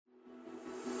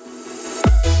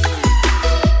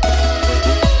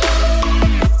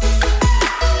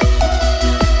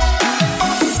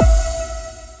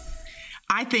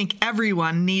think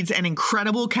everyone needs an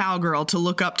incredible cowgirl to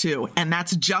look up to, and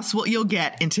that's just what you'll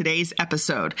get in today's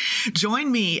episode.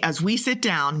 Join me as we sit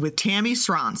down with Tammy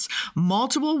Sronce,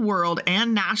 multiple world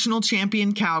and national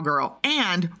champion cowgirl,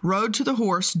 and Road to the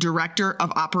Horse Director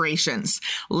of Operations.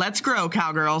 Let's grow,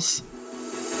 cowgirls.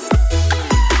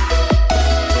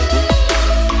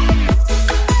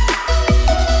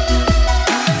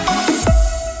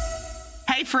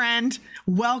 Hey friend,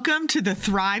 welcome to the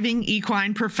Thriving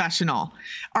Equine Professional.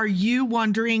 Are you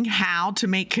wondering how to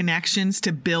make connections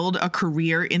to build a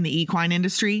career in the equine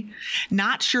industry?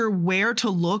 Not sure where to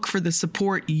look for the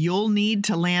support you'll need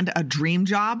to land a dream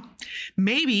job?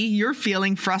 Maybe you're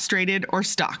feeling frustrated or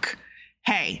stuck.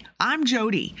 Hey, I'm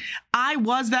Jody. I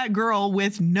was that girl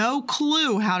with no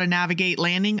clue how to navigate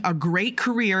landing a great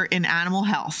career in animal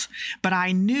health, but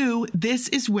I knew this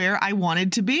is where I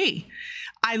wanted to be.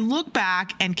 I look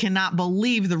back and cannot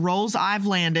believe the roles I've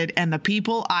landed and the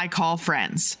people I call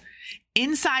friends.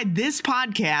 Inside this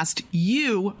podcast,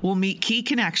 you will meet key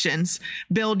connections,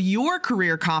 build your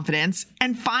career confidence,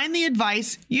 and find the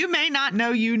advice you may not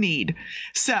know you need.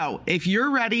 So, if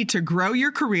you're ready to grow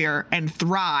your career and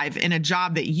thrive in a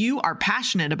job that you are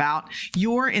passionate about,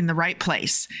 you're in the right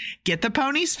place. Get the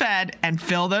ponies fed and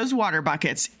fill those water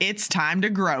buckets. It's time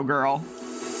to grow, girl.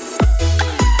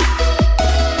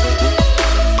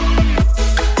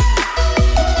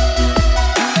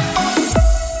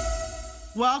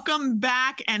 Welcome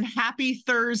back and happy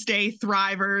Thursday,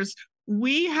 Thrivers.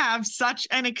 We have such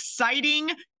an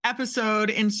exciting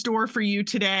episode in store for you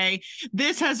today.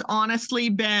 This has honestly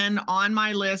been on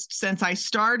my list since I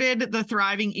started the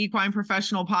Thriving Equine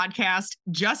Professional podcast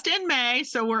just in May.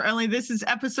 So this is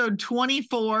episode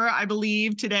 24, I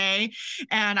believe, today.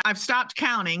 And I've stopped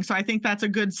counting. So I think that's a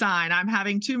good sign. I'm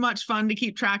having too much fun to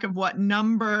keep track of what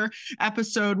number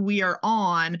episode we are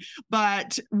on.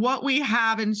 But what we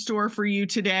have in store for you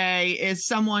today is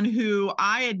someone who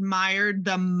I admired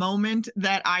the moment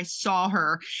that I saw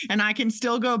her. And I can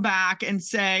still go back and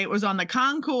say it was on the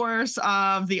concourse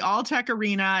of the All-Tech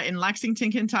Arena in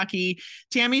Lexington, Kentucky.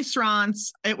 Tammy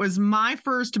Sronce. It was my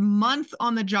first month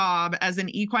on the job as an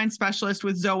equine specialist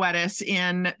with Zoetis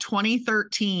in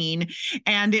 2013.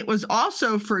 And it was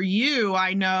also for you,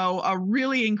 I know, a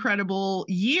really incredible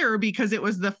year because it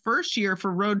was the first year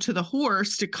for Road to the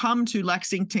Horse to come to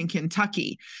Lexington,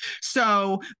 Kentucky.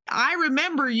 So I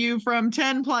remember you from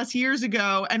 10 plus years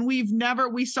ago, and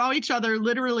we saw each other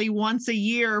literally once a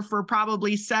year for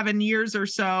probably 7 years or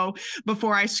so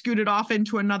before I scooted off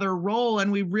into another role,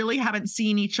 and we really haven't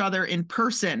seen each other in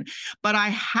person. But I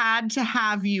had to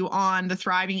have you on the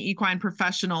Thriving Equine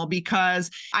Professional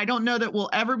because I don't know that we'll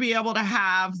ever be able to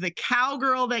have the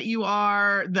cowgirl that you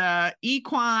are, the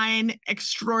equine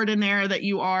extraordinaire that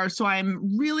you are. So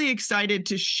I'm really excited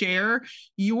to share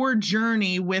your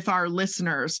journey with our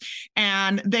listeners.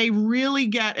 And they really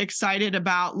get excited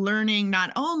about learning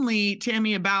not only,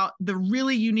 Tammy, about the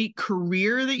really unique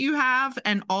career that you have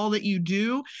and all that you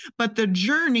do, but the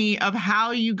journey of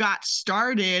how you got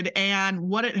started and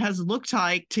what it has looked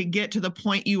like to get to the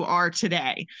point you are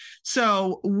today.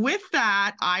 So with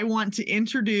that, I want to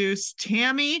introduce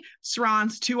Tammy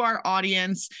Sronce to our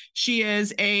audience. She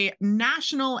is a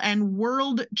national and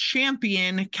world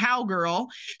champion cowgirl.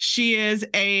 She is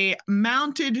a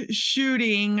mounted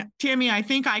shooting. Tammy, I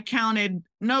think I counted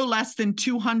no less than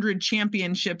 200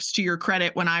 championships to your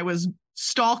credit when I was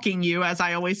stalking you, as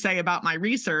I always say about my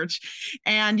research,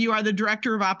 and you are the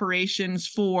director of operations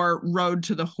for Road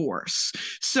to the Horse.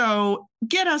 So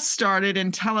get us started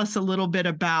and tell us a little bit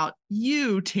about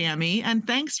you, Tammy, and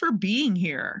thanks for being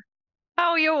here.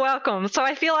 Oh, you're welcome. So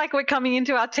I feel like we're coming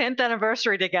into our 10th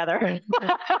anniversary together. If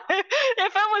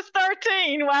I was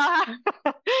 13, wow.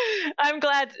 I'm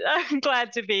glad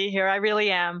to be here. I really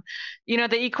am. You know,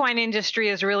 the equine industry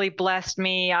has really blessed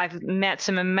me. I've met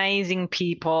some amazing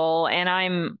people, and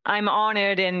I'm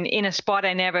honored and in a spot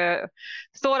I never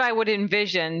thought I would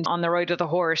envision on the road to the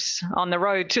horse,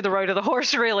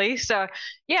 really. So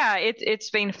yeah,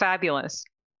 it's been fabulous.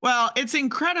 Well, it's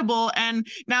incredible. And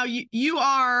now you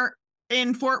are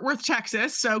in Fort Worth,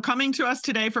 Texas. So coming to us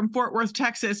today from Fort Worth,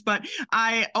 Texas, but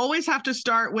I always have to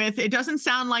start with, it doesn't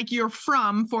sound like you're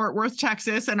from Fort Worth,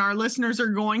 Texas, and our listeners are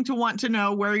going to want to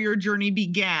know where your journey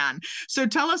began. So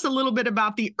tell us a little bit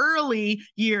about the early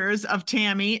years of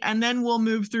Tammy, and then we'll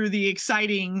move through the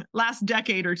exciting last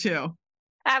decade or two.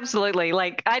 Absolutely.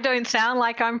 Like, I don't sound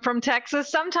like I'm from Texas.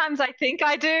 Sometimes I think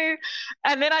I do.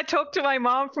 And then I talk to my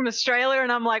mom from Australia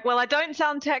and I'm like, well, I don't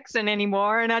sound Texan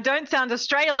anymore and I don't sound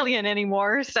Australian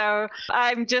anymore. So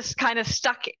I'm just kind of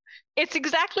stuck It's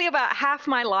exactly about half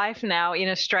my life now in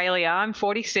Australia. I'm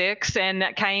 46 and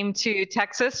came to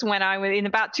Texas when I was in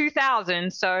about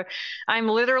 2000. So I'm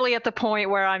literally at the point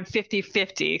where I'm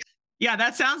 50-50. Yeah,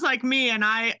 that sounds like me. And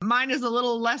mine is a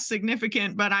little less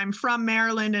significant, but I'm from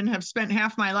Maryland and have spent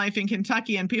half my life in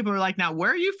Kentucky. And people are like, now,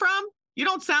 where are you from? You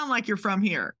don't sound like you're from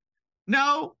here.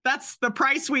 No, that's the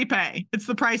price we pay. It's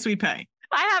the price we pay.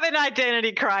 I have an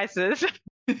identity crisis.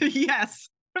 Yes.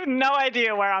 I have no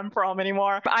idea where I'm from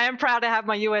anymore. I am proud to have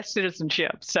my U.S.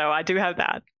 citizenship, so I do have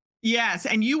that. Yes,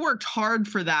 and you worked hard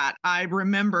for that. I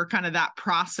remember kind of that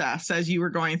process as you were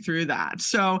going through that.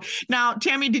 So now,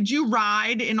 Tammy, did you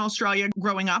ride in Australia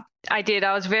growing up? I did.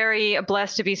 I was very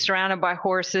blessed to be surrounded by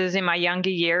horses in my younger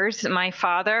years. My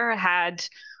father had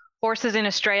horses in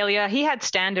Australia. He had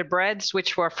standard breds,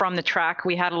 which were from the track.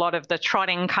 We had a lot of the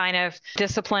trotting kind of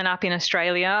discipline up in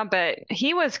Australia, but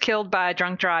he was killed by a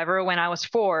drunk driver when I was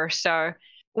 4. So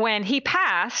when he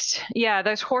passed, yeah,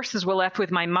 those horses were left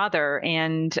with my mother,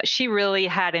 and she really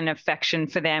had an affection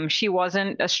for them. She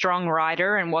wasn't a strong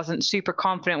rider and wasn't super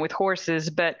confident with horses,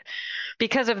 but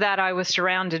because of that, I was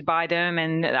surrounded by them.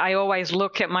 And I always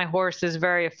look at my horses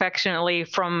very affectionately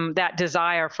from that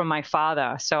desire from my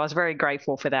father. So I was very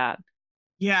grateful for that.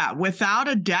 Yeah, without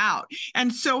a doubt.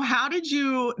 And so how did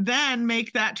you then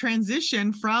make that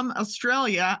transition from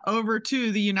Australia over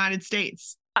to the United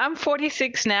States? I'm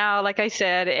 46 now, like I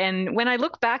said. And when I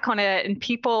look back on it, and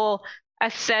people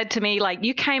have said to me, like,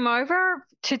 you came over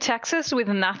to Texas with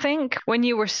nothing when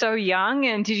you were so young,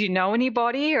 and did you know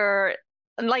anybody? Or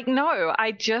like, no,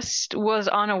 I just was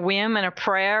on a whim and a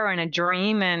prayer and a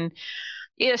dream. And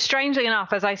yeah, strangely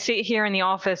enough, as I sit here in the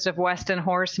office of Western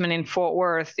Horseman in Fort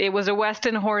Worth, it was a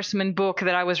Western Horseman book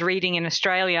that I was reading in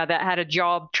Australia that had a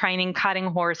job training cutting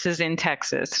horses in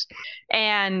Texas.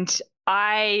 And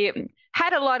I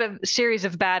had a lot of series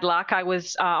of bad luck. I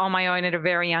was on my own at a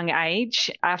very young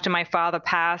age. After my father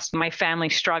passed, my family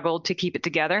struggled to keep it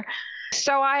together.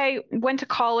 So I went to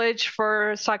college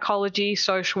for psychology,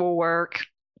 social work,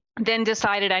 then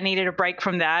decided I needed a break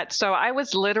from that. So I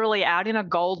was literally out in a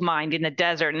gold mine in the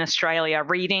desert in Australia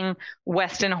reading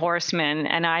Western Horseman,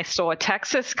 and I saw a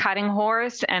Texas cutting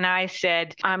horse, and I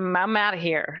said, I'm out of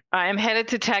here. I'm headed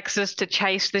to Texas to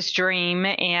chase this dream.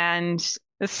 And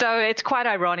so it's quite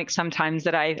ironic sometimes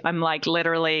that I'm like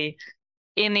literally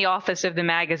in the office of the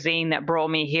magazine that brought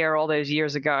me here all those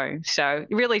years ago. So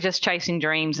really just chasing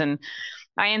dreams. And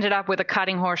I ended up with a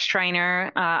cutting horse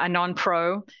trainer, a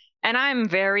non-pro. And I'm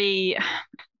very,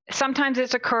 sometimes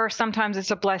it's a curse, sometimes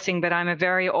it's a blessing, but I'm a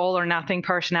very all or nothing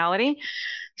personality.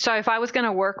 So if I was going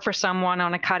to work for someone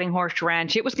on a cutting horse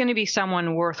ranch, it was going to be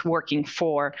someone worth working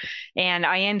for. And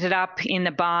I ended up in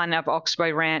the barn of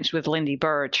Oxbow Ranch with Lindy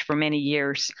Birch for many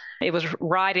years. It was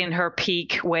right in her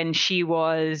peak when she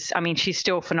was, I mean, she's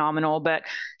still phenomenal, but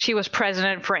she was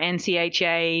president for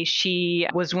NCHA. She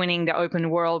was winning the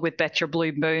open world with Bet Your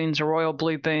Blue Boons, a Royal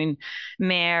Blue Boon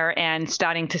mare, and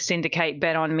starting to syndicate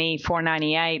Bet on Me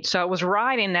 498. So it was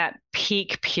right in that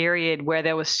peak period where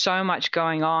there was so much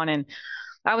going on. And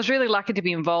I was really lucky to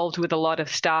be involved with a lot of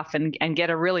stuff and get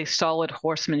a really solid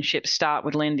horsemanship start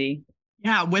with Lindy.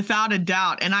 Yeah, without a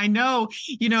doubt. And I know,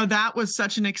 that was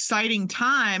such an exciting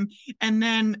time. And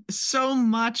then so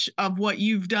much of what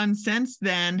you've done since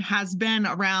then has been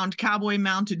around cowboy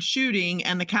mounted shooting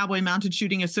and the Cowboy Mounted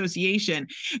Shooting Association.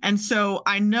 And so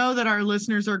I know that our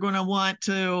listeners are going to want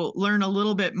to learn a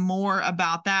little bit more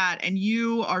about that. And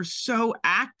you are so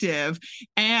active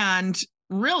and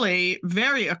really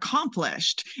very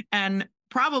accomplished, and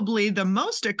probably the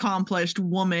most accomplished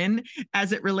woman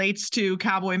as it relates to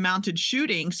cowboy mounted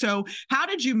shooting. So how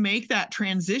did you make that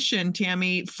transition,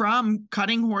 Tammy, from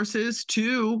cutting horses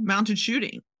to mounted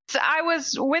shooting? So I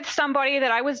was with somebody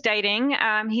that I was dating.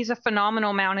 He's a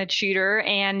phenomenal mounted shooter,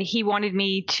 and he wanted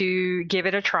me to give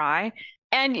it a try.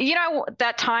 And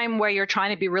that time where you're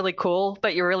trying to be really cool,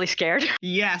 but you're really scared?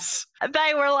 Yes.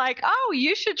 They were like, oh,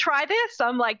 you should try this.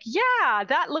 I'm like, yeah,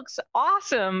 that looks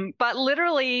awesome. But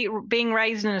literally being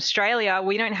raised in Australia,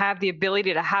 we don't have the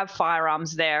ability to have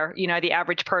firearms there. The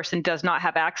average person does not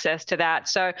have access to that.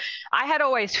 So I had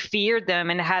always feared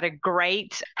them and had a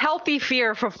great, healthy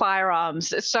fear for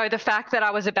firearms. So the fact that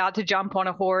I was about to jump on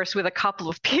a horse with a couple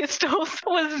of pistols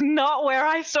was not where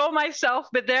I saw myself.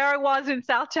 But there I was in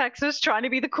South Texas trying to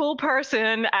be the cool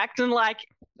person, acting like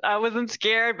I wasn't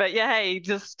scared, but yeah, hey,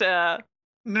 just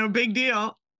no big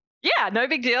deal. Yeah, no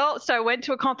big deal. So went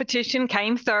to a competition,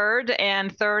 came third,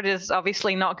 and third is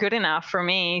obviously not good enough for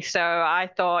me. So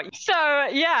I thought,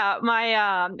 yeah,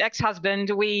 my ex-husband,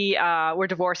 we were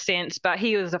divorced since, but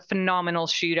he was a phenomenal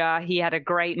shooter. He had a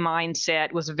great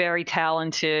mindset, was very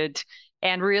talented.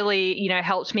 and really,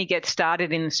 helped me get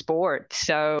started in the sport.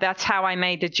 So that's how I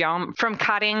made the jump from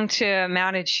cutting to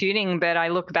mounted shooting. But I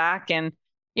look back and,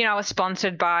 I was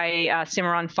sponsored by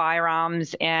Cimarron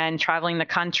Firearms and traveling the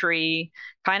country,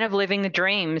 kind of living the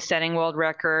dream, setting world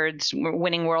records,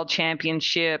 winning world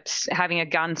championships, having a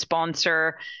gun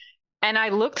sponsor. And I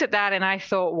looked at that and I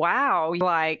thought, wow,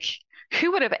 like,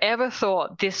 who would have ever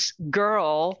thought this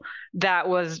girl that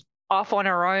was off on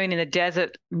her own in the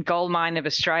desert gold mine of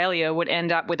Australia would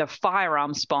end up with a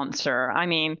firearm sponsor? I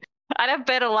mean, I'd have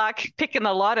better luck picking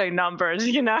the lotto numbers,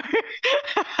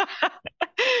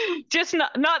 Just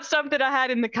not something I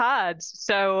had in the cards.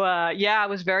 So, I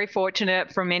was very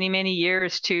fortunate for many, many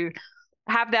years to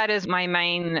have that as my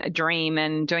main dream,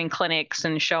 and doing clinics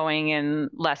and showing and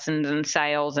lessons and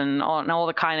sales and all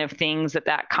the kind of things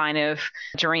that kind of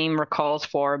dream recalls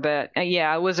for. But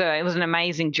it was an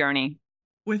amazing journey.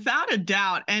 Without a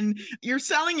doubt. And you're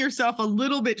selling yourself a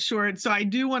little bit short. So I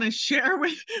do want to share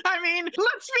let's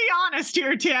be honest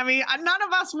here, Tammy. None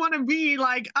of us want to be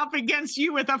like up against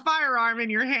you with a firearm in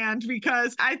your hand,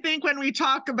 because I think when we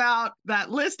talk about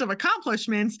that list of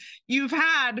accomplishments, you've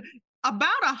had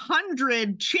about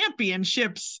 100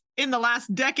 championships in the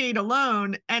last decade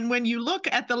alone. And when you look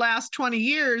at the last 20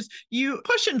 years, you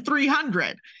pushing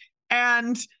 300.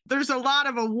 And there's a lot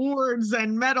of awards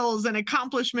and medals and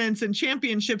accomplishments and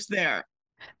championships there.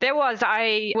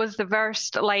 I was the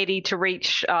first lady to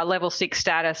reach level 6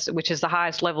 status, which is the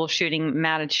highest level of shooting,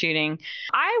 mounted shooting.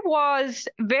 I was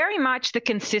very much the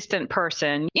consistent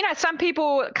person. Some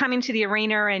people come into the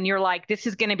arena and you're like, this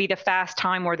is going to be the fast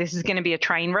time or this is going to be a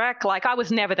train wreck. Like, I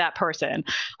was never that person.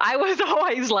 I was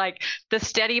always like the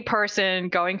steady person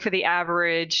going for the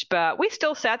average, but we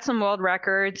still set some world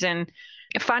records. And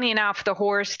funny enough, the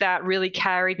horse that really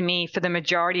carried me for the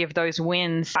majority of those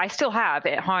wins, I still have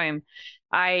at home.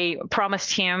 I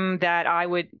promised him that I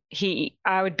would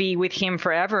be with him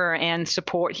forever and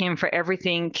support him for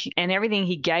everything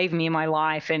he gave me in my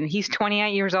life. And he's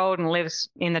 28 years old and lives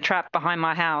in the trap behind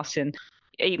my house and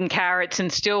eating carrots, and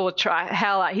still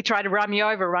he tried to run me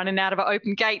over running out of an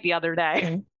open gate the other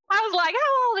day. I was like,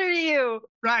 how old are you?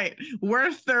 Right.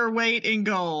 Worth their weight in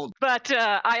gold. But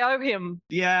I owe him.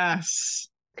 Yes.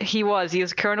 He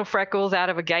was Colonel Freckles out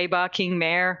of a Gay Barking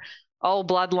mare, old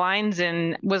bloodlines,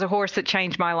 and was a horse that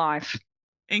changed my life.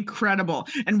 Incredible.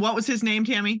 And what was his name,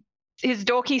 Tammy? His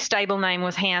dorky stable name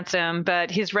was Handsome, but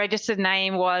his registered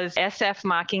name was SF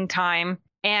Marking Time.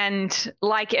 And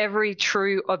like every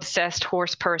true obsessed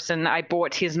horse person, I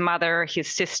bought his mother, his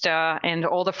sister, and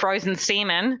all the frozen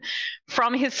semen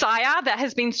from his sire that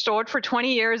has been stored for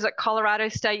 20 years at Colorado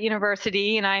State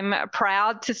University. And I'm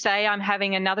proud to say I'm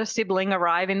having another sibling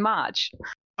arrive in March.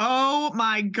 Oh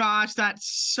my gosh, that's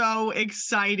so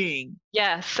exciting.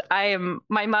 Yes, I am.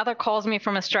 My mother calls me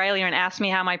from Australia and asks me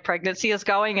how my pregnancy is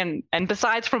going. And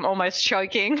besides from almost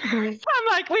choking, I'm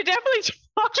like, we're definitely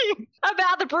talking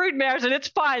about the brood mares, and it's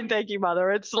fine. Thank you,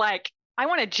 Mother. It's like, I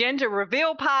want a gender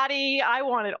reveal party. I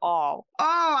want it all.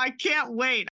 Oh, I can't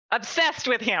wait. Obsessed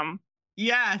with him.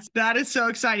 Yes, that is so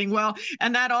exciting. Well,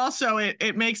 and that also,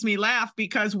 it makes me laugh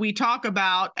because we talk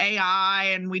about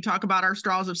AI and we talk about our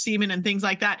straws of semen and things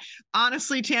like that.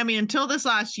 Honestly, Tammy, until this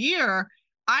last year,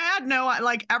 I had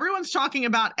everyone's talking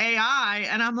about AI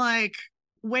and I'm like,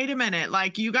 wait a minute,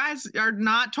 like, you guys are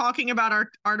not talking about our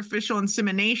artificial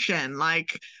insemination,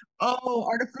 like,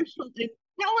 artificial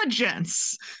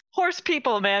intelligence. Horse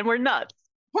people, man, we're nuts.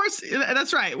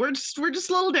 That's right. We're just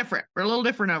a little different. We're a little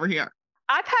different over here.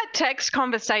 I've had text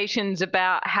conversations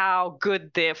about how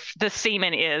good the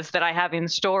semen is that I have in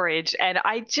storage, and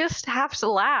I just have to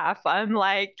laugh. I'm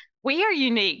like, we are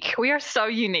unique. We are so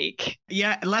unique.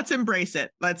 Yeah, let's embrace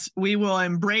it. We will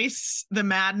embrace the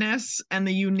madness and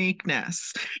the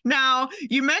uniqueness. Now,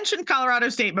 you mentioned Colorado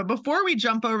State, but before we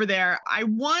jump over there, I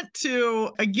want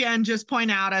to, again, just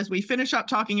point out as we finish up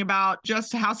talking about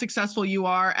just how successful you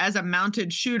are as a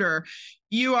mounted shooter,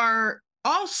 you are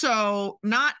also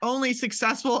not only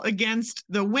successful against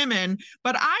the women,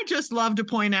 but I just love to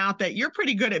point out that you're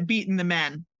pretty good at beating the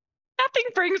men. Nothing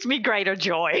brings me greater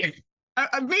joy.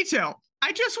 Me too.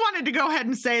 I just wanted to go ahead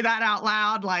and say that out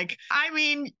loud.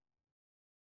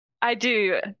 I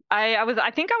do.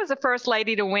 I think I was the first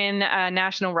lady to win a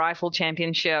national rifle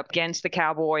championship against the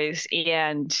Cowboys.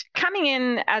 And coming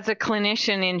in as a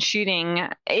clinician in shooting,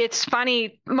 it's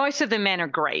funny. Most of the men are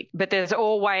great, but there's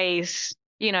always,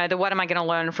 what am I going to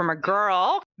learn from a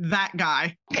girl? That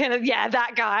guy.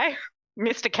 That guy.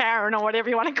 Mr. Karen or whatever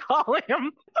you want to call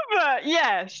him. But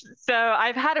yes, so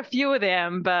I've had a few of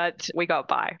them, but we got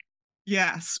by.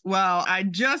 Yes. Well, I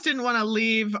just didn't want to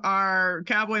leave our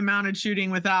cowboy mounted shooting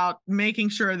without making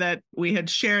sure that we had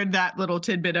shared that little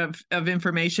tidbit of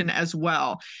information as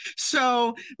well.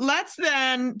 So let's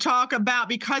then talk about,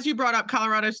 because you brought up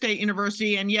Colorado State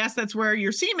University, and yes, that's where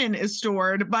your semen is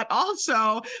stored, but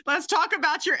also let's talk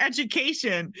about your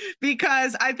education,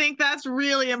 because I think that's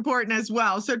really important as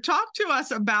well. So talk to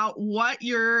us about what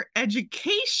your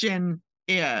education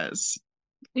is.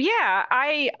 Yeah,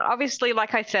 I obviously,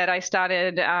 like I said, I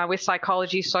started with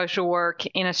psychology, social work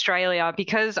in Australia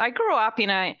because I grew up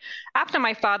after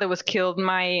my father was killed,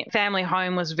 my family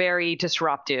home was very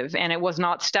disruptive and it was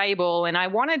not stable. And I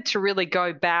wanted to really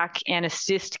go back and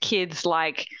assist kids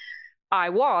like I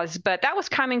was, but that was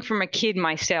coming from a kid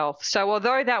myself. So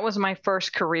although that was my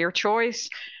first career choice,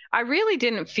 I really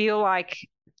didn't feel like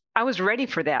I was ready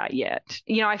for that yet.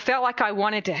 I felt like I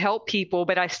wanted to help people,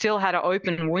 but I still had an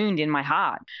open wound in my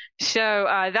heart. So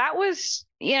that was,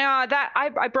 that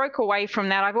I broke away from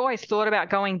that. I've always thought about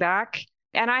going back.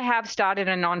 And I have started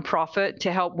a nonprofit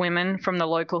to help women from the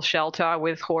local shelter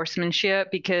with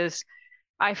horsemanship because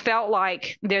I felt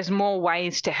like there's more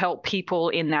ways to help people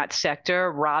in that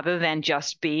sector rather than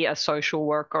just be a social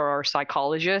worker or a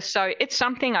psychologist. So it's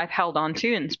something I've held on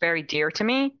to and it's very dear to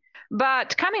me.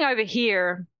 But coming over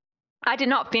here, I did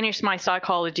not finish my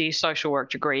psychology social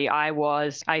work degree.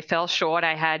 I fell short.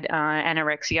 I had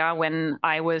anorexia when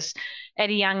I was at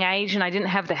a young age and I didn't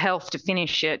have the health to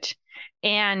finish it.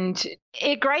 And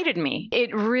it grated me.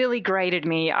 It really grated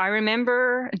me. I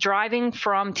remember driving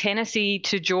from Tennessee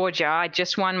to Georgia. I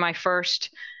just won my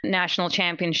first national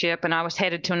championship and I was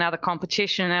headed to another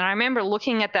competition. And I remember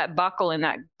looking at that buckle in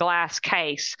that glass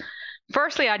case.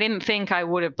 Firstly, I didn't think I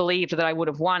would have believed that I would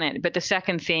have won it. But the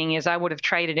second thing is I would have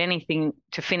traded anything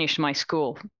to finish my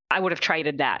school. I would have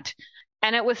traded that.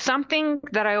 And it was something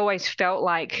that I always felt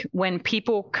like when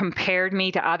people compared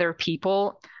me to other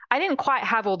people, I didn't quite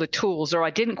have all the tools or I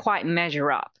didn't quite measure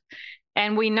up.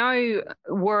 And we know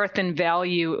worth and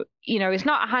value, is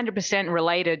not 100%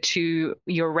 related to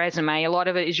your resume. A lot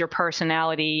of it is your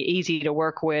personality, easy to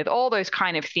work with, all those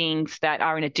kind of things that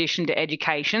are in addition to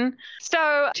education.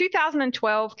 So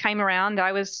 2012 came around.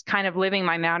 I was kind of living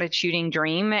my mounted shooting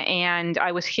dream and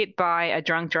I was hit by a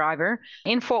drunk driver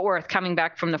in Fort Worth, coming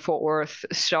back from the Fort Worth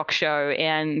stock show.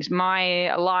 And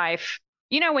my life,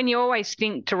 when you always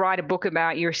think to write a book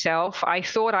about yourself, I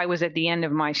thought I was at the end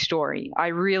of my story. I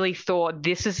really thought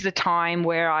this is the time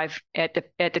where I've at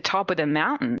the top of the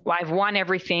mountain. I've won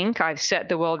everything. I've set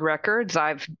the world records.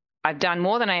 I've done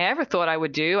more than I ever thought I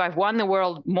would do. I've won the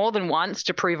world more than once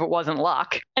to prove it wasn't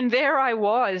luck. And there I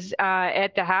was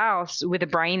at the house with a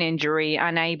brain injury,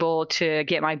 unable to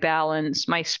get my balance.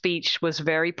 My speech was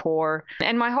very poor.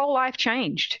 And my whole life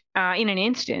changed in an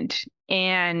instant.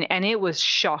 And it was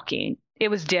shocking. It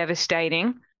was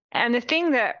devastating. And the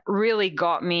thing that really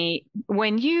got me,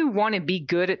 when you want to be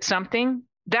good at something,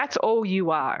 that's all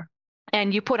you are.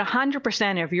 And you put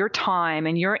 100% of your time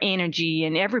and your energy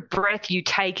and every breath you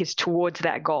take is towards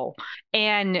that goal.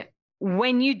 And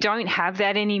when you don't have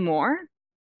that anymore,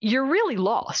 you're really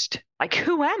lost. Like,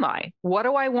 who am I? What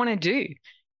do I want to do?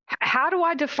 How do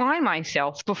I define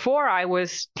myself? Before I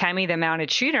was Tammy the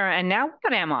mounted shooter, and now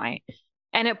what am I?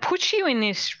 And it puts you in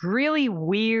this really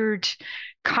weird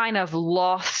kind of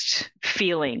lost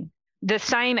feeling. The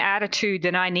same attitude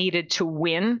that I needed to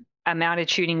win a mounted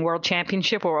shooting world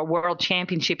championship or a world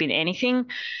championship in anything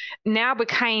now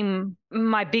became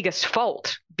my biggest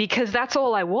fault because that's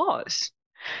all I was.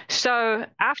 So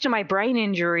after my brain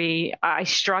injury, I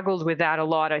struggled with that a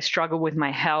lot. I struggled with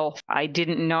my health. I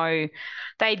didn't know.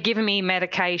 They'd given me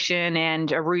medication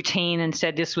and a routine and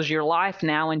said, this was your life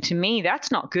now. And to me,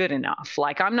 that's not good enough.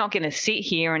 Like, I'm not going to sit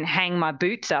here and hang my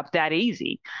boots up that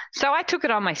easy. So I took it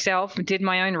on myself, did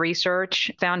my own research,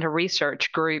 found a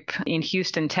research group in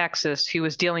Houston, Texas, who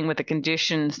was dealing with the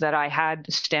conditions that I had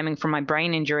stemming from my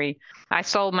brain injury. I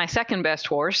sold my second best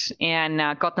horse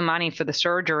and got the money for the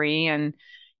surgery and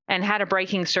had a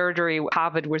breaking surgery.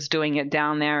 Harvard was doing it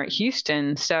down there at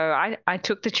Houston. So I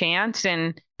took the chance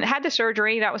and had the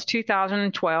surgery. That was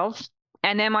 2012.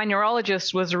 And then my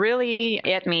neurologist was really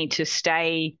at me to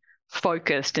stay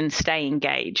focused and stay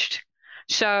engaged.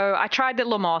 So I tried the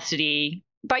Lumosity,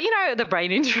 but the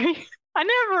brain injury, I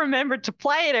never remembered to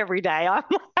play it every day. I'm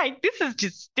like, this is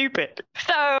just stupid.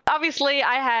 So obviously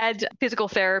I had physical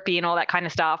therapy and all that kind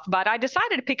of stuff, but I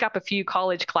decided to pick up a few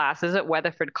college classes at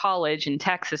Weatherford College in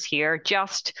Texas here,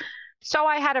 just so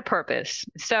I had a purpose.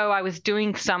 So I was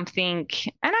doing something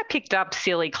and I picked up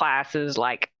silly classes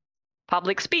like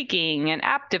public speaking and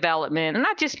app development, and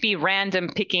not just be random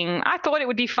picking. I thought it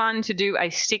would be fun to do a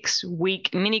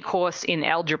 6-week mini course in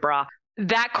algebra.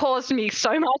 That caused me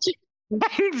so much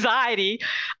anxiety.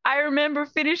 I remember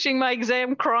finishing my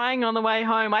exam crying on the way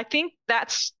home. I think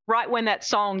that's right when that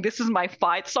song, This Is My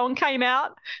Fight song, came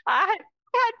out. I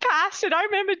had passed it. I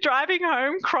remember driving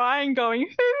home crying, going,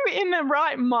 who in the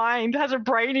right mind has a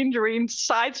brain injury and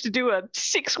decides to do a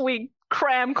 6-week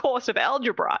cram course of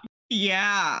algebra?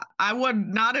 Yeah, I would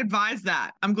not advise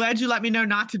that. I'm glad you let me know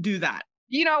not to do that.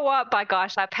 You know what? By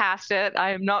gosh, I passed it.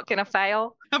 I am not going to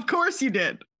fail. Of course you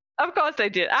did. Of course I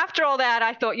did. After all that,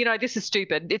 I thought, this is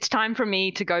stupid. It's time for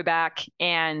me to go back.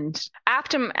 And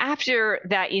after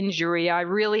that injury, I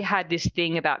really had this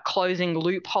thing about closing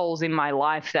loopholes in my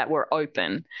life that were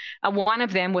open. And one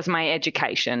of them was my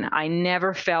education. I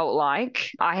never felt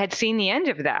like I had seen the end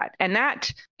of that. And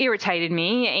that irritated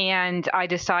me. And I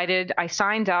decided I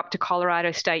signed up to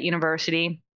Colorado State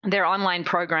University, their online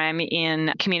program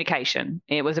in communication.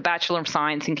 It was a Bachelor of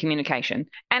Science in Communication.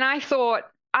 And I thought,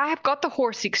 I have got the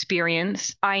horse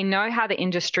experience. I know how the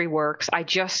industry works. I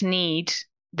just need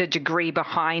the degree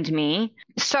behind me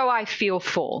so I feel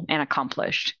full and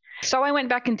accomplished. So I went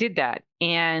back and did that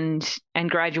and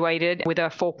graduated with a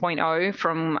 4.0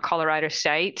 from Colorado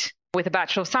State with a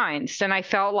Bachelor of Science. And I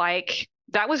felt like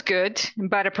that was good,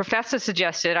 but a professor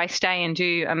suggested I stay and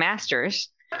do a master's.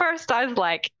 First, I was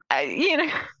like,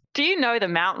 do you know the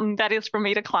mountain that is for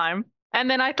me to climb?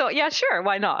 And then I thought, yeah, sure,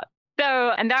 why not?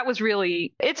 So, and that was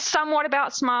really, it's somewhat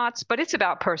about smarts, but it's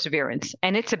about perseverance,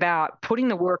 and it's about putting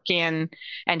the work in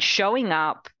and showing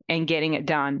up and getting it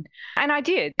done. And I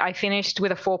did. I finished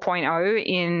with a 4.0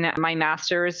 in my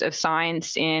Master's of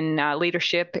Science in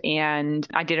Leadership, and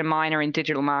I did a minor in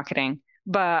digital marketing.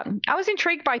 But I was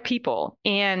intrigued by people,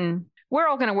 and we're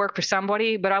all going to work for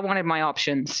somebody, but I wanted my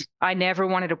options. I never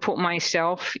wanted to put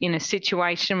myself in a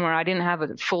situation where I didn't have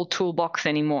a full toolbox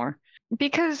anymore.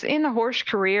 Because in the horse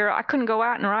career, I couldn't go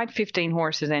out and ride 15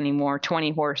 horses anymore,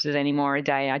 20 horses anymore a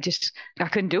day. I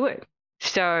couldn't do it.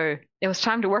 So it was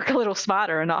time to work a little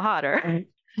smarter and not harder.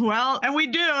 Well, and we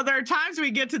do. There are times we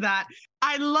get to that.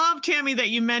 I love, Tammy, that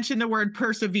you mentioned the word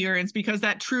perseverance, because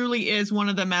that truly is one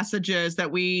of the messages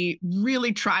that we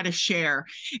really try to share.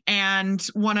 And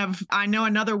I know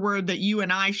another word that you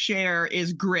and I share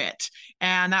is grit.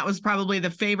 And that was probably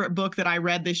the favorite book that I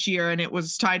read this year. And it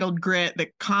was titled Grit, the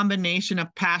combination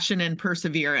of passion and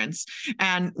perseverance.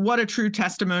 And what a true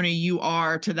testimony you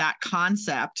are to that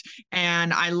concept.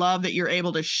 And I love that you're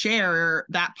able to share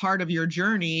that part of your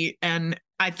journey. And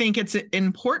I think it's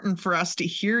important for us to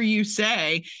hear you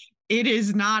say, it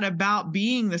is not about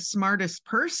being the smartest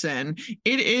person.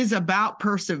 It is about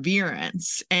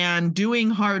perseverance, and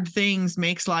doing hard things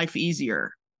makes life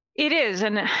easier. It is.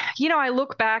 And, I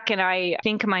look back and I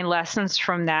think of my lessons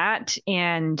from that.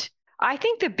 And I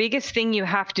think the biggest thing you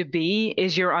have to be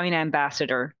is your own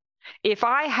ambassador.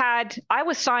 I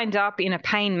was signed up in a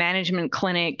pain management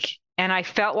clinic, and I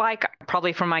felt like,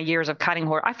 probably from my years of cutting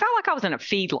horse, I felt like I was in a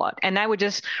feedlot, and they were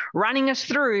just running us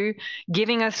through,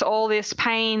 giving us all this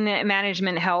pain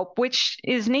management help, which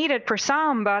is needed for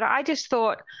some. But I just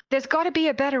thought, there's got to be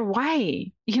a better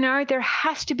way. There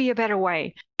has to be a better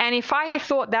way. And if I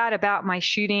thought that about my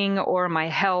shooting or my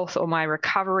health or my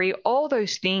recovery, all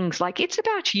those things, like, it's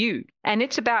about you, and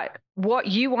it's about what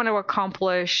you want to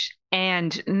accomplish,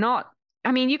 and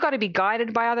you've got to be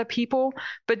guided by other people,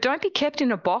 but don't be kept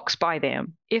in a box by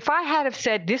them. If I had have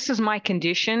said, this is my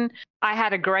condition, I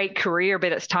had a great career,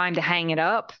 but it's time to hang it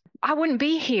up, I wouldn't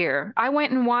be here. I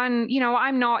went and won,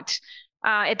 I'm not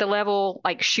at the level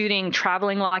like shooting,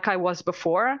 traveling like I was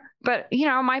before. But,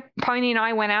 my pony and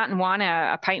I went out and won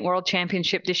a Paint World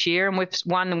Championship this year, and we've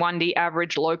won the 1D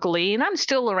average locally. And I'm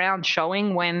still around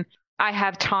showing when I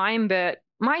have time, but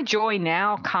my joy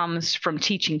now comes from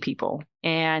teaching people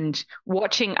and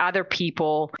watching other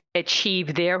people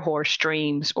achieve their horse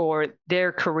dreams or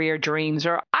their career dreams.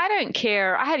 Or I don't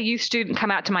care. I had a youth student come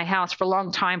out to my house for a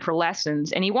long time for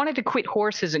lessons, and he wanted to quit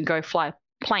horses and go fly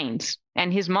planes.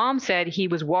 And his mom said he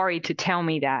was worried to tell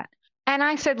me that. And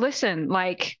I said, listen,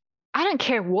 I don't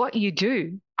care what you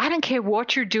do. I don't care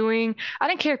what you're doing. I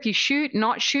don't care if you shoot,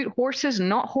 not shoot, horses,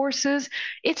 not horses.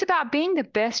 It's about being the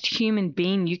best human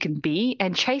being you can be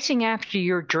and chasing after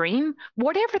your dream,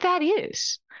 whatever that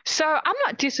is. So I'm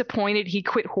not disappointed he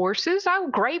quit horses. I'm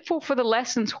grateful for the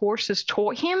lessons horses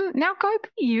taught him. Now go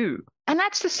be you. And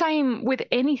that's the same with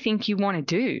anything you want to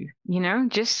do,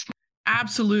 just.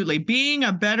 Absolutely. Being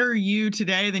a better you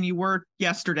today than you were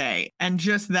yesterday. And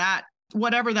just that,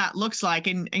 whatever that looks like.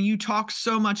 And you talk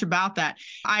so much about that.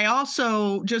 I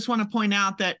also just want to point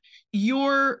out that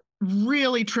you're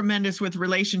really tremendous with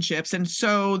relationships. And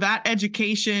so that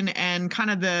education and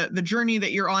kind of the journey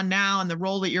that you're on now and the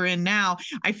role that you're in now,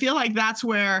 I feel like that's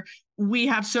where we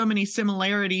have so many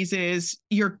similarities is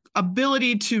your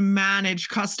ability to manage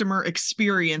customer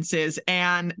experiences.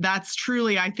 And that's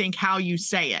truly, I think, how you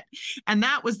say it. And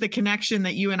that was the connection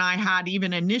that you and I had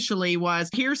even initially was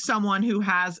here's someone who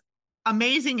has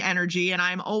amazing energy, and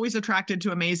I'm always attracted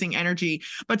to amazing energy,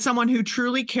 but someone who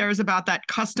truly cares about that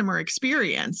customer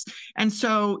experience. And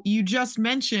so you just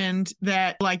mentioned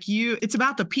that it's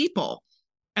about the people.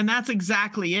 And that's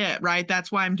exactly it, right?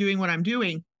 That's why I'm doing what I'm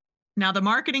doing. Now, the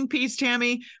marketing piece,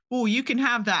 Tammy, you can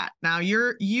have that. Now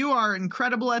you are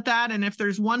incredible at that. And if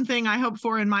there's one thing I hope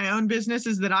for in my own business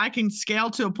is that I can scale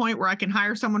to a point where I can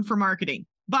hire someone for marketing.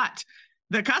 But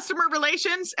the customer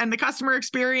relations and the customer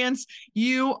experience,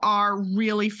 you are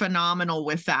really phenomenal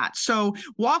with that. So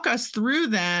walk us through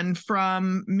then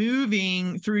from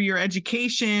moving through your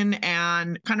education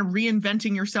and kind of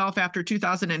reinventing yourself after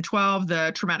 2012,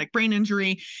 the traumatic brain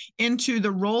injury, into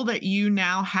the role that you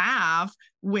now have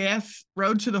with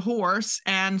Road to the Horse.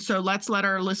 And so let's let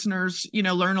our listeners,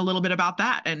 learn a little bit about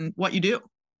that and what you do.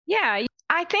 Yeah,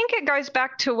 I think it goes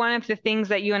back to one of the things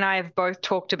that you and I have both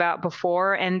talked about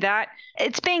before, and that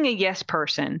it's being a yes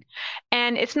person.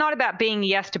 And it's not about being a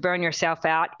yes to burn yourself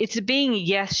out. It's being a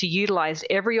yes to utilize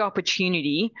every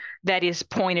opportunity that is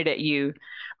pointed at you.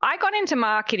 I got into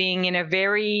marketing in a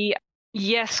very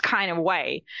yes kind of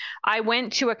way. I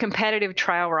went to a competitive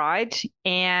trail ride,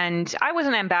 and I was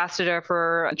an ambassador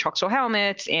for Troxel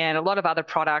helmets and a lot of other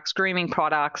products, grooming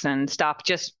products and stuff,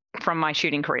 just from my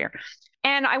shooting career.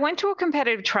 And I went to a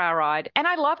competitive trail ride, and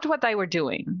I loved what they were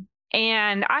doing.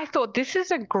 And I thought, this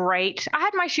is I had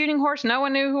my shooting horse. No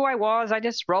one knew who I was. I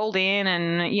just rolled in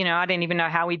and, I didn't even know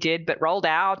how we did, but rolled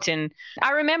out. And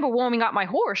I remember warming up my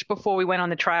horse before we went on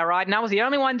the trail ride. And I was the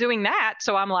only one doing that.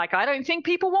 So I'm like, I don't think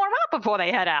people warm up before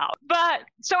they head out. But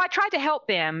so I tried to help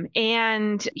them.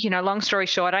 And, long story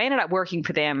short, I ended up working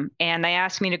for them. And they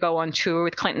asked me to go on tour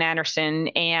with Clinton Anderson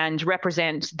and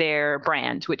represent their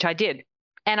brand, which I did.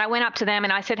 And I went up to them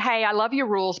and I said, hey, I love your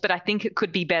rules, but I think it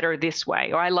could be better this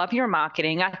way. Or I love your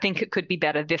marketing. I think it could be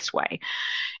better this way.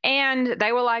 And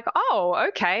they were like, oh,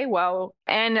 okay, well,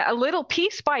 and a little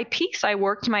piece by piece, I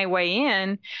worked my way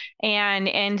in and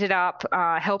ended up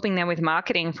helping them with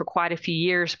marketing for quite a few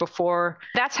years before.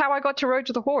 That's how I got to Road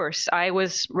to the Horse. I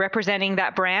was representing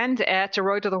that brand at a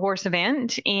Road to the Horse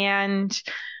event, and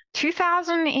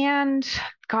 2000 and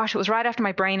gosh, it was right after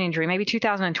my brain injury, maybe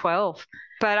 2012.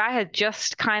 But I had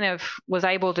just kind of was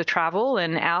able to travel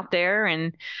and out there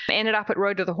and ended up at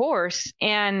Road to the Horse.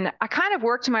 And I kind of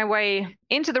worked my way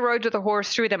into the Road to the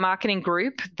Horse through the marketing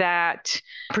group that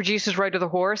produces Road to the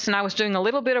Horse. And I was doing a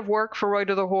little bit of work for Road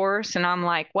to the Horse. And I'm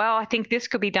like, well, I think this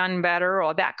could be done better,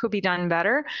 or that could be done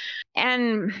better.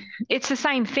 And it's the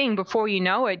same thing. Before you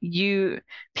know it, you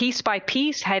piece by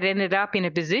piece had ended up in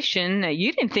a position that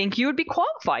you didn't think you would be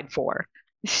qualified for.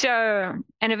 So,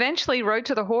 and eventually Road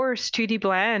to the Horse, 2D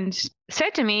Bland,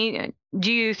 said to me,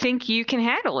 do you think you can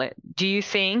handle it? Do you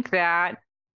think that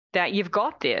you've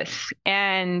got this?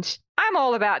 And I'm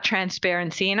all about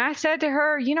transparency. And I said to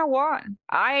her, you know what?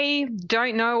 I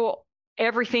don't know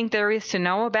everything there is to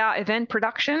know about event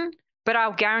production, but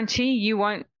I'll guarantee you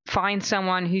won't find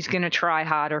someone who's going to try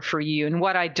harder for you. And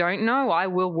what I don't know, I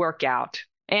will work out.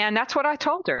 And that's what I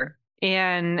told her.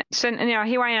 And so,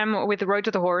 here I am with the Road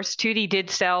to the Horse. 2D did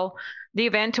sell the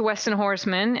event to Western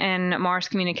Horseman and Mars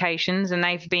Communications, and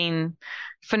they've been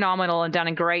phenomenal and done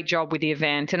a great job with the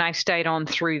event, and I've stayed on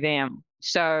through them.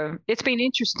 So it's been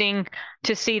interesting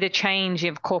to see the change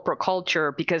of corporate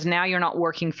culture, because now you're not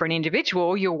working for an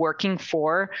individual, you're working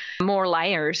for more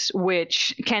layers,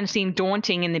 which can seem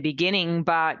daunting in the beginning,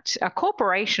 but a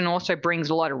corporation also brings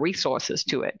a lot of resources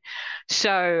to it.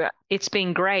 So it's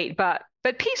been great. But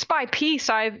piece by piece,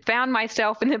 I've found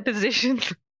myself in the position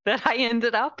that I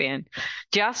ended up in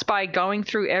just by going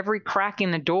through every crack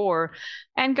in the door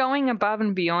and going above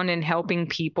and beyond and helping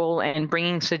people and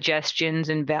bringing suggestions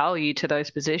and value to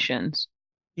those positions.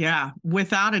 Yeah,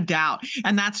 without a doubt.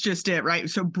 And that's just it, right?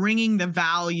 So bringing the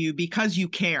value because you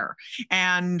care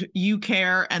and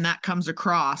that comes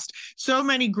across. So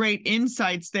many great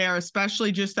insights there,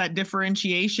 especially just that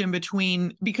differentiation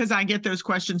between, because I get those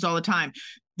questions all the time.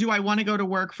 Do I want to go to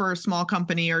work for a small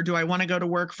company, or do I want to go to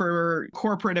work for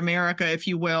corporate America, if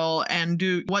you will? And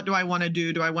what do I want to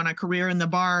do? Do I want a career in the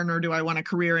barn, or do I want a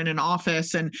career in an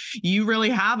office? And you really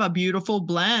have a beautiful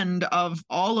blend of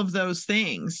all of those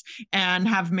things and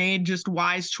have made just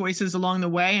wise choices along the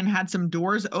way and had some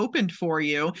doors opened for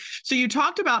you. So you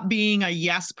talked about being a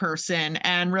yes person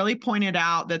and really pointed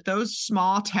out that those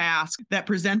small tasks that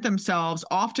present themselves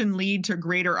often lead to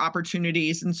greater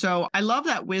opportunities. And so I love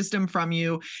that wisdom from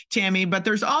you Tammy, but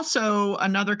there's also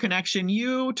another connection.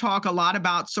 You talk a lot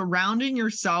about surrounding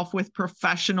yourself with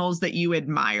professionals that you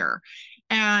admire.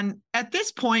 And at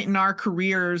this point in our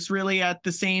careers, really at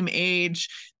the same age,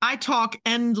 I talk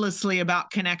endlessly about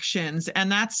connections.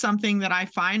 And that's something that I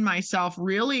find myself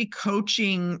really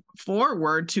coaching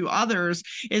forward to others,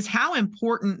 is how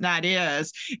important that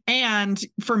is. And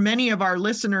for many of our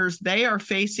listeners, they are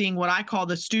facing what I call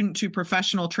the student to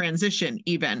professional transition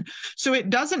even. So it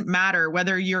doesn't matter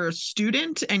whether you're a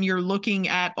student and you're looking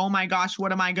at, oh my gosh,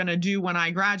 what am I going to do when I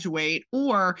graduate?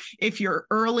 Or if you're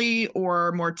early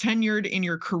or more tenured in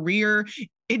your career,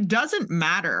 it doesn't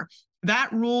matter.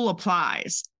 That rule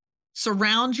applies.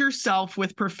 Surround yourself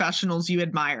with professionals you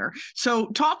admire. So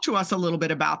talk to us a little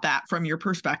bit about that from your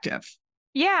perspective.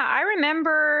 Yeah, I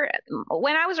remember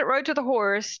when I was at Road to the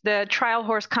Horse, the trial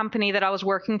horse company that I was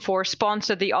working for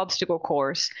sponsored the obstacle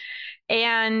course.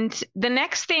 And the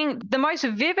next thing, the most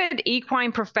vivid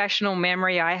equine professional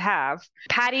memory I have,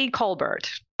 Patty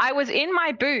Colbert. I was in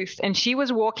my booth and she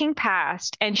was walking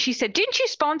past and she said, "Didn't you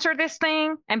sponsor this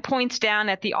thing?" And points down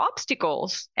at the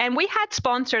obstacles. And we had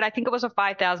sponsored, I think it was a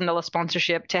 $5,000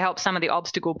 sponsorship to help some of the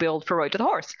obstacle build for Road to the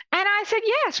Horse. And I said,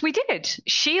 "Yes, we did."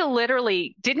 She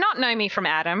literally did not know me from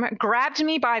Adam, grabbed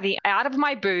me out of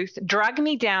my booth, dragged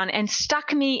me down and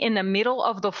stuck me in the middle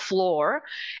of the floor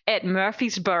at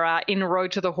Murfreesboro in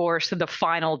Road to the Horse the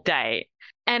final day.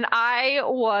 And I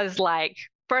was like,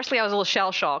 firstly, I was a little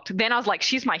shell shocked. Then I was like,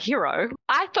 she's my hero.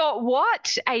 I thought,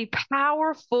 what a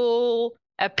powerful,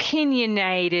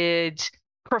 opinionated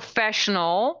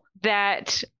professional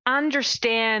that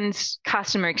understands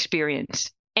customer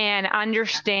experience and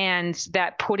understands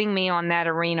that putting me on that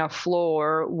arena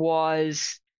floor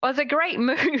was a great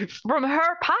move from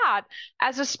her part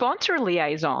as a sponsor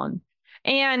liaison.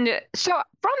 And so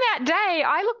from that day,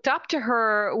 I looked up to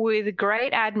her with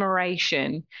great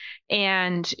admiration.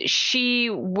 And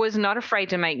she was not afraid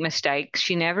to make mistakes.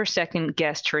 She never second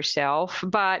guessed herself.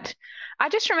 But I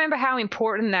just remember how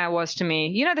important that was to me.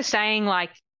 You know, the saying,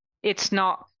 like, it's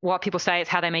not what people say, it's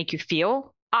how they make you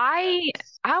feel. I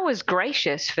was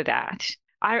gracious for that.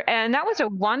 And that was a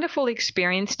wonderful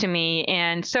experience to me.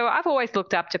 And so I've always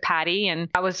looked up to Patty, and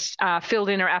I was filled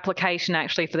in her application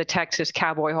actually for the Texas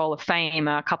Cowboy Hall of Fame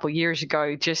a couple of years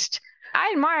ago.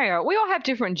 I admire her. We all have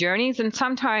different journeys, and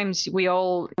sometimes we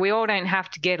all don't have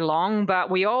to get along,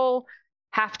 but we all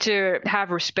have to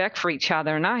have respect for each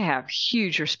other. And I have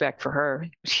huge respect for her.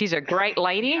 She's a great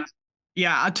lady.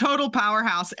 Yeah, a total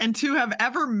powerhouse. And to have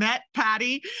ever met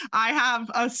Patty, I have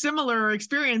a similar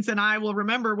experience. And I will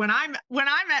remember when I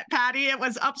met Patty, it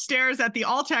was upstairs at the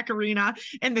Alltech Arena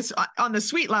on the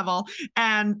suite level,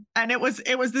 and it was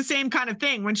the same kind of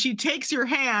thing. When she takes your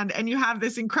hand and you have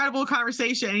this incredible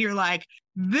conversation, and you're like,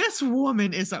 this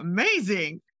woman is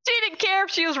amazing. She didn't care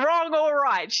if she was wrong or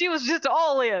right. She was just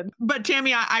all in. But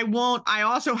Tammy, I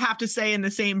also have to say in the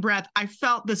same breath, I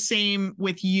felt the same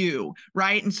with you,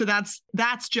 right? And so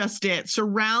that's just it.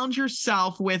 Surround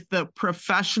yourself with the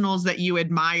professionals that you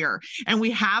admire. And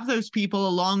we have those people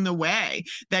along the way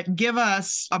that give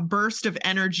us a burst of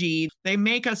energy. They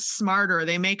make us smarter.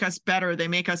 They make us better. They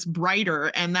make us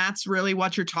brighter. And that's really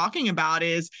what you're talking about,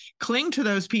 is cling to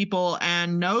those people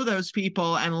and know those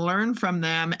people and learn from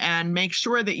them and make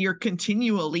sure that you're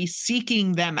continually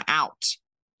seeking them out.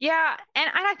 Yeah. And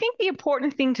I think the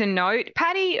important thing to note,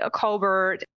 Patty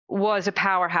Colbert was a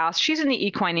powerhouse. She's in the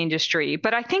equine industry,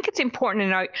 but I think it's important to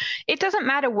note, it doesn't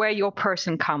matter where your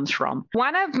person comes from.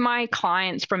 One of my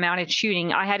clients from Mounted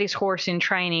Shooting, I had his horse in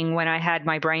training when I had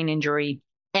my brain injury.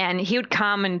 And he would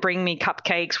come and bring me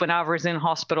cupcakes when I was in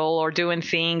hospital or doing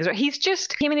things.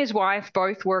 Him and his wife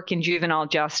both work in juvenile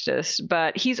justice,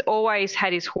 but he's always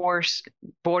had his horse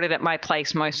boarded at my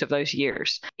place most of those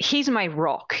years. He's my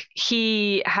rock.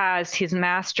 He has his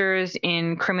master's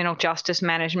in criminal justice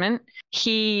management.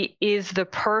 He is the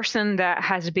person that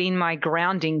has been my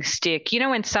grounding stick. You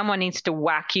know, when someone needs to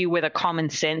whack you with a common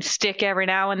sense stick every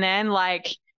now and then, like,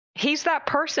 he's that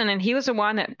person, and he was the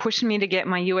one that pushed me to get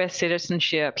my U.S.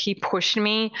 citizenship. He pushed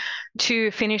me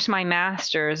to finish my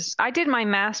master's. I did my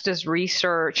master's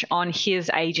research on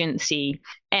his agency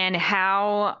and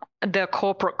how the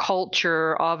corporate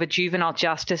culture of a juvenile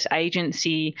justice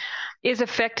agency is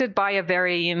affected by a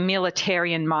very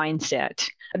militarian mindset.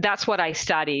 That's what I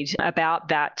studied about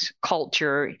that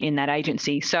culture in that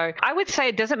agency. So I would say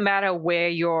it doesn't matter where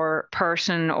your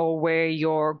person or where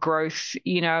your growth,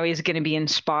 is going to be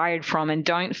inspired from. And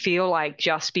don't feel like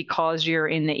just because you're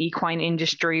in the equine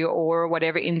industry or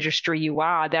whatever industry you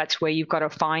are, that's where you've got to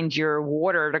find your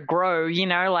water to grow.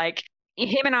 Like,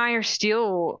 him and I are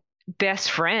still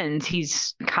best friends.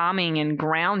 He's calming and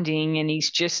grounding, and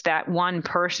he's just that one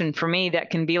person for me that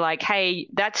can be like, hey,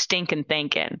 that's stinking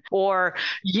thinking, or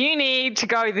you need to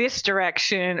go this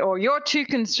direction, or you're too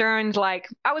concerned. Like,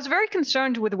 I was very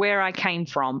concerned with where I came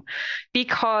from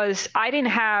because I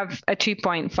didn't have a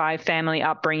 2.5 family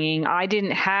upbringing. I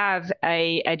didn't have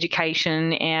a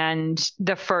education, and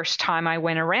the first time I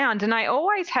went around, and I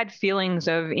always had feelings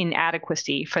of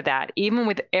inadequacy for that. Even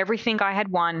with everything I had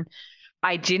won,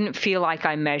 I didn't feel like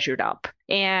I measured up.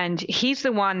 And he's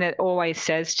the one that always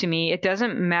says to me, it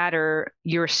doesn't matter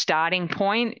your starting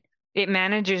point, it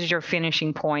manages your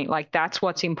finishing point. Like, that's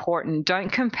what's important.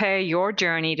 Don't compare your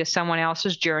journey to someone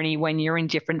else's journey when you're in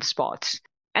different spots.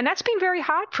 And that's been very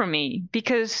hard for me,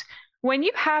 because when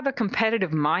you have a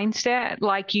competitive mindset,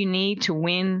 like you need to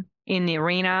win in the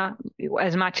arena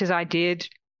as much as I did,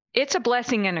 it's a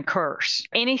blessing and a curse.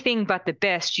 Anything but the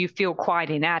best, you feel quite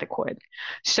inadequate.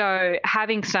 So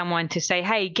having someone to say,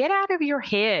 hey, get out of your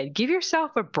head, give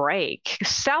yourself a break,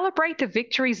 celebrate the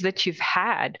victories that you've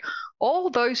had, all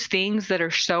those things that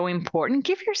are so important,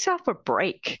 give yourself a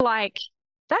break. Like,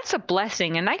 that's a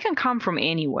blessing, and they can come from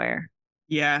anywhere.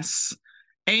 Yes.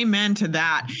 Amen to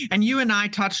that. And you and I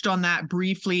touched on that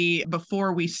briefly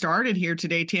before we started here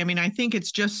today, Tammy. And I think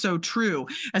it's just so true.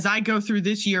 As I go through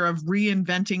this year of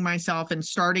reinventing myself and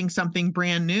starting something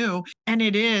brand new, and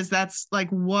that's like,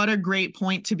 what a great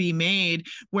point to be made,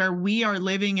 where we are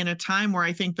living in a time where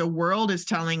I think the world is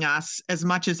telling us, as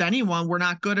much as anyone, we're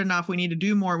not good enough. We need to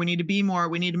do more. We need to be more.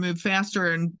 We need to move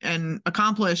faster and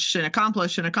accomplish and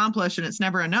accomplish and accomplish. And it's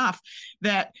never enough.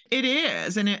 That it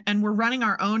is. And we're running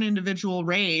our own individual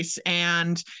race.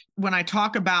 And when I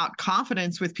talk about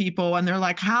confidence with people and they're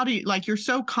like, how do you, like, you're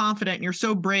so confident and you're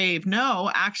so brave.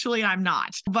 No, actually, I'm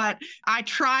not. But I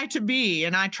try to be,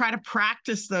 and I try to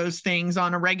practice those things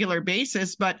on a regular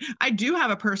basis. But I do have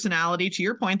a personality, to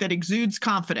your point, that exudes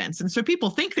confidence. And so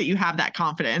people think that you have that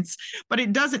confidence, but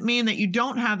it doesn't mean that you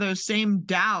don't have those same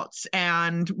doubts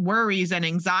and worries and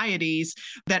anxieties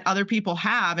that other people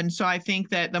have. And so I think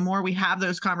that the more we have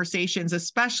those conversations,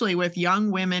 especially with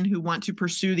young women who want to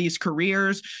pursue these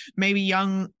careers, maybe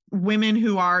young women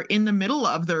who are in the middle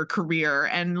of their career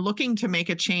and looking to make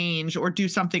a change or do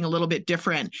something a little bit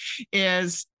different,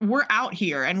 is we're out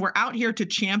here, and we're out here to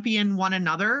champion one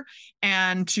another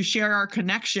and to share our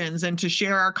connections and to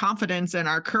share our confidence and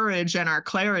our courage and our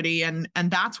clarity. And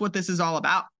that's what this is all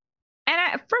about.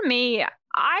 And for me,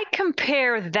 I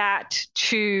compare that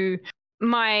to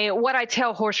what I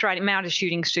tell horse riding mounted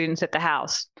shooting students at the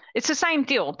house. It's the same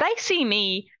deal. They see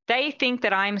me, they think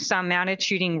that I'm some mounted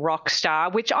shooting rock star,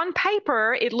 which on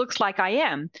paper, it looks like I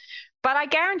am. But I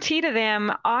guarantee to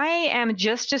them, I am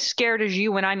just as scared as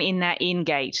you when I'm in that in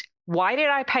gate. Why did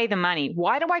I pay the money?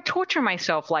 Why do I torture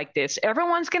myself like this?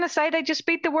 Everyone's going to say they just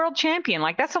beat the world champion.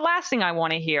 Like, that's the last thing I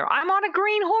want to hear. I'm on a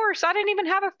green horse. I didn't even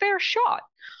have a fair shot.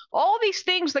 All these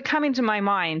things that come into my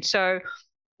mind. So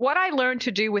what I learned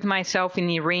to do with myself in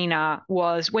the arena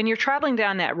was, when you're traveling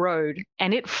down that road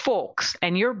and it forks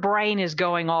and your brain is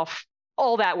going off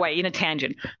all that way in a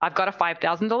tangent. I've got a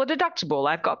 $5,000 deductible.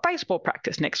 I've got baseball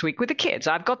practice next week with the kids.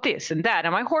 I've got this and that.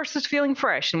 And my horse is feeling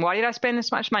fresh. And why did I spend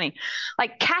this much money?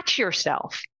 Like, catch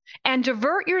yourself and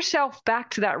divert yourself back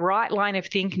to that right line of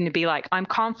thinking, to be like, I'm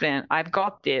confident. I've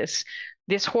got this.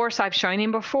 This horse I've shown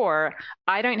him before.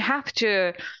 I don't have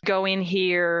to go in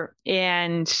here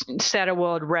and set a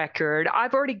world record.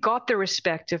 I've already got the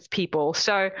respect of people.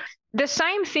 So the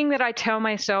same thing that I tell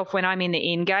myself when I'm in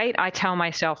the in-gate, I tell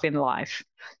myself in life.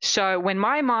 So when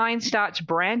my mind starts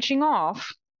branching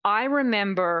off, I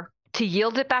remember to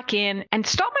yield it back in and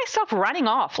stop myself running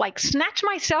off, like snatch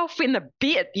myself in the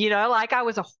bit, like I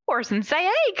was a horse, and say,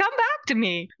 hey, come back to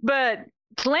me. But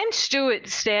Glenn Stewart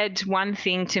said one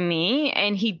thing to me,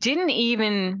 and we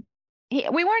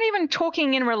weren't even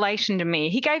talking in relation to me.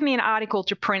 He gave me an article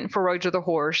to print for Roger the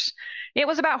Horse. It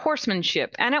was about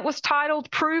horsemanship, and it was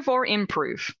titled Prove or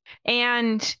Improve.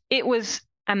 And it was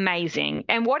amazing.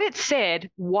 And what it said,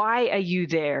 why are you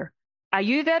there? Are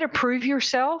you there to prove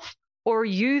yourself, or are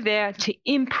you there to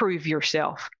improve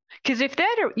yourself? Because if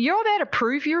you're there to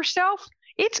prove yourself,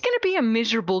 it's going to be a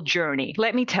miserable journey.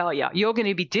 Let me tell you, you're going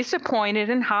to be disappointed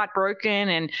and heartbroken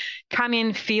and come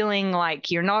in feeling like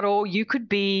you're not all you could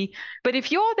be. But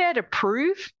if you're there to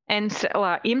prove and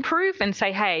improve and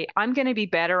say, hey, I'm going to be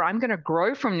better, I'm going to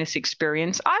grow from this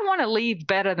experience, I want to leave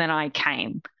better than I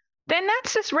came, then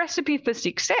that's this recipe for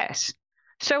success.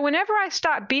 So whenever I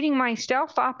start beating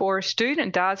myself up, or a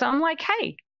student does, I'm like,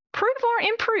 hey, prove or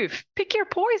improve, pick your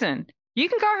poison. You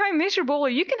can go home miserable, or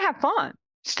you can have fun.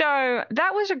 So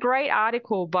that was a great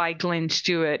article by Glenn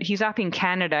Stewart. He's up in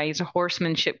Canada. He's a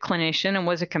horsemanship clinician and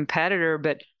was a competitor,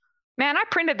 but Man, I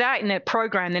printed that in a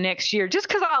program the next year just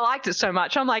because I liked it so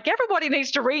much. I'm like, everybody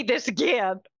needs to read this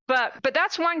again. But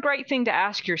that's one great thing to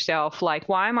ask yourself, like,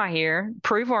 why am I here?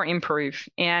 Prove or improve.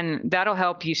 And that'll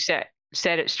help you set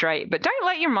it straight. But don't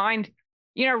let your mind,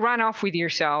 run off with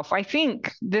yourself. I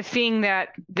think the thing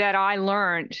that I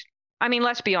learned, I mean,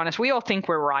 let's be honest, we all think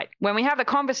we're right. When we have the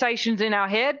conversations in our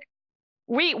head,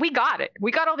 we got it.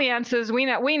 We got all the answers. We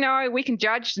know we can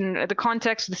judge in the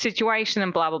context of the situation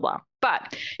and blah, blah, blah.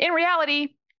 But in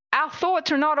reality, our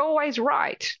thoughts are not always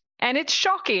right. And it's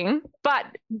shocking, but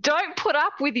don't put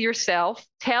up with yourself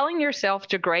telling yourself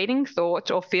degrading thoughts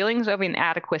or feelings of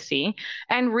inadequacy,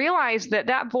 and realize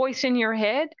that voice in your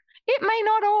head, it may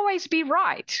not always be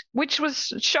right, which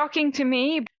was shocking to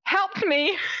me, helped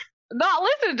me not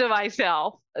listen to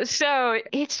myself. So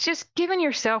it's just giving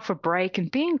yourself a break and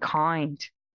being kind.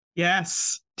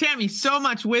 Yes. Tammy, so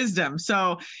much wisdom.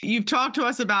 So you've talked to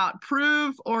us about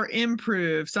prove or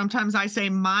improve. Sometimes I say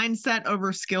mindset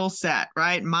over skill set,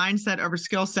 right? Mindset over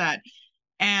skill set.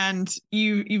 And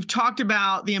you've talked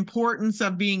about the importance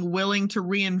of being willing to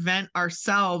reinvent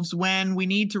ourselves. When we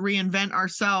need to reinvent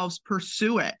ourselves,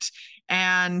 pursue it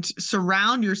and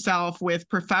surround yourself with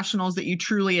professionals that you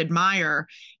truly admire.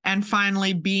 And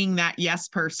finally, being that yes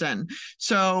person.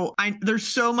 So there's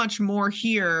so much more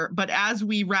here, but as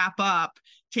we wrap up,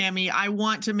 Tammy, I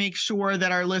want to make sure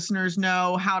that our listeners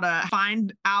know how to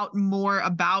find out more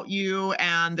about you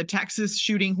and the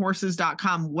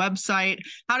TexasShootingHorses.com website.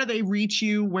 How do they reach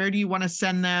you? Where do you want to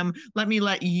send them?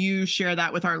 Let you share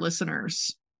that with our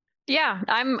listeners. Yeah,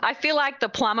 I feel like the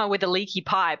plumber with a leaky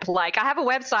pipe. Like, I have a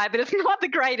website, but it's not the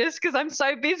greatest because I'm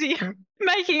so busy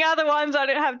making other ones. I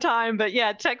don't have time. But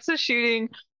yeah,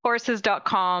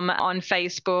 TexasShootingHorses.com on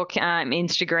Facebook,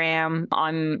 Instagram.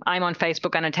 I'm on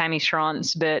Facebook under Tammy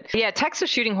Sronce. But yeah,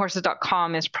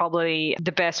 TexasShootingHorses.com is probably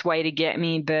the best way to get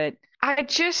me. But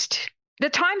the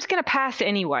time's going to pass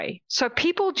anyway. So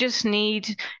people just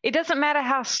it doesn't matter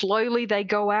how slowly they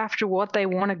go after what they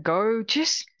want to go,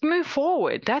 just move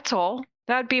forward. That's all.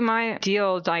 That'd be my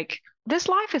deal. Like, this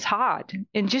life is hard,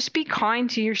 and just be kind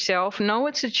to yourself. Know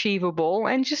it's achievable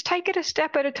and just take it a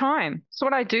step at a time. That's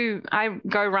what I do. I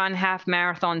go run half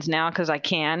marathons now because I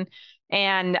can.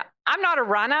 And I'm not a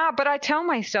runner, but I tell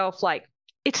myself, like,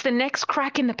 it's the next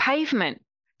crack in the pavement.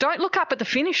 Don't look up at the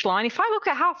finish line. If I look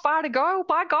at how far to go,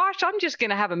 by gosh, I'm just going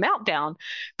to have a meltdown.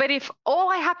 But if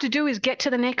all I have to do is get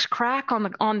to the next crack on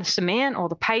the cement or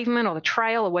the pavement or the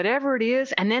trail or whatever it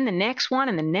is, and then the next one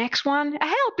and the next one,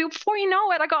 hell, before you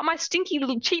know it, I got my stinky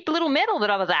little cheap little medal that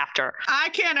I was after. I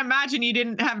can't imagine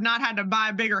you have not had to buy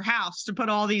a bigger house to put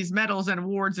all these medals and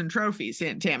awards and trophies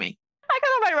in, Tammy. I got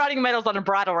all my riding medals on a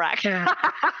bridle rack,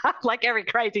 like every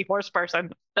crazy horse person.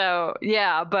 So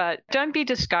yeah, but don't be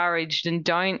discouraged, and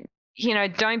don't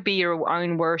be your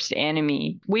own worst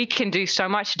enemy. We can do so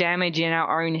much damage in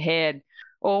our own head,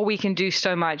 or we can do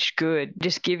so much good.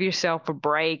 Just give yourself a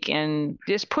break and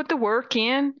just put the work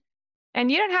in.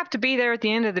 And you don't have to be there at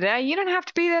the end of the day. You don't have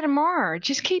to be there tomorrow.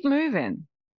 Just keep moving.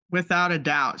 Without a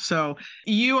doubt. So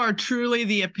you are truly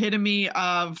the epitome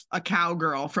of a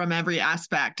cowgirl from every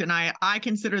aspect. And I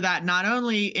consider that not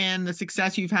only in the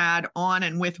success you've had on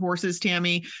and with horses,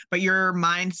 Tammy, but your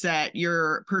mindset,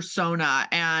 your persona,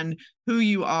 and who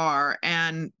you are.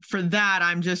 And for that,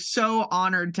 I'm just so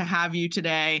honored to have you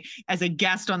today as a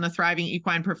guest on the Thriving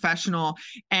Equine Professional.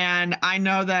 And I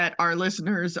know that our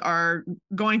listeners are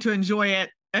going to enjoy it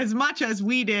as much as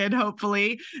we did,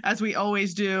 hopefully, as we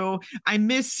always do. I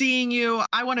miss seeing you.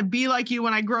 I want to be like you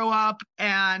when I grow up,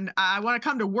 and I want to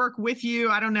come to work with you.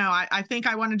 I don't know. I think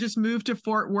I want to just move to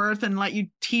Fort Worth and let you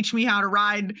teach me how to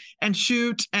ride and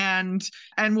shoot, and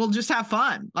we'll just have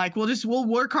fun. Like, we'll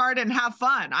work hard and have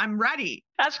fun. I'm ready.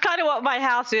 That's kind of what my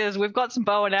house is. We've got some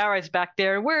bow and arrows back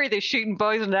there, and we're either shooting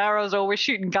bows and arrows or we're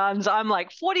shooting guns. I'm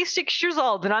like 46 years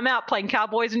old and I'm out playing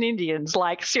cowboys and Indians.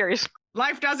 Like, seriously.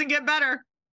 Life doesn't get better.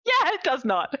 Yeah, it does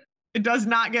not. It does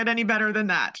not get any better than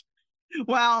that.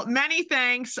 Well, many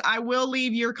thanks. I will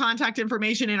leave your contact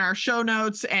information in our show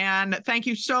notes. And thank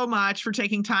you so much for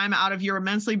taking time out of your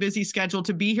immensely busy schedule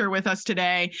to be here with us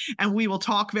today. And we will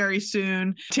talk very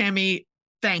soon. Tammy,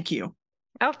 thank you.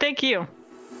 Oh, thank you.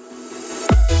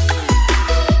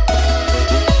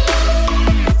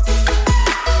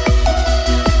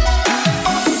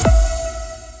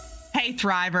 Hey,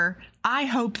 Thriver. I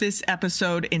hope this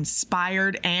episode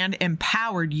inspired and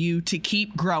empowered you to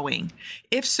keep growing.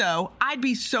 If so, I'd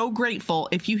be so grateful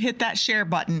if you hit that share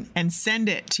button and send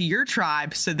it to your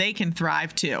tribe so they can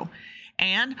thrive too.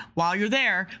 And while you're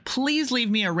there, please leave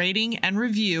me a rating and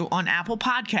review on Apple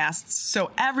Podcasts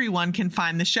so everyone can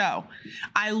find the show.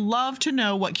 I love to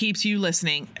know what keeps you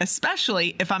listening,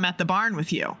 especially if I'm at the barn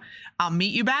with you. I'll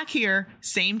meet you back here,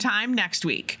 same time next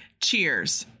week.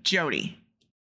 Cheers, Jody.